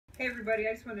Hey everybody,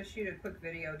 I just wanted to shoot a quick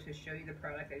video to show you the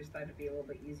product. I just thought it'd be a little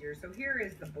bit easier. So here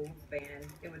is the Bolts band.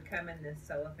 It would come in this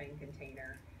cellophane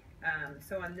container.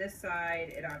 So on this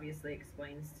side, it obviously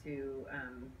explains to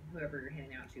whoever you're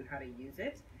handing out to how to use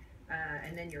it.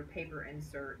 And then your paper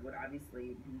insert would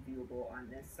obviously be viewable on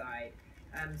this side.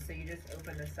 So you just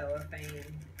open the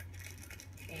cellophane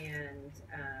and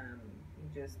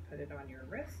you just put it on your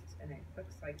wrist and it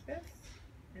clicks like this.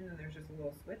 And then there's just a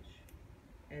little switch.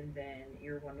 And then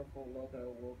your wonderful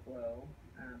logo will glow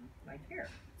like here.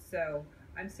 So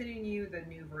I'm sending you the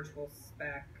new virtual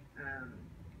spec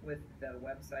with the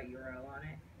website URL on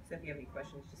it. So if you have any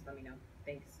questions, just let me know.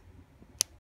 Thanks.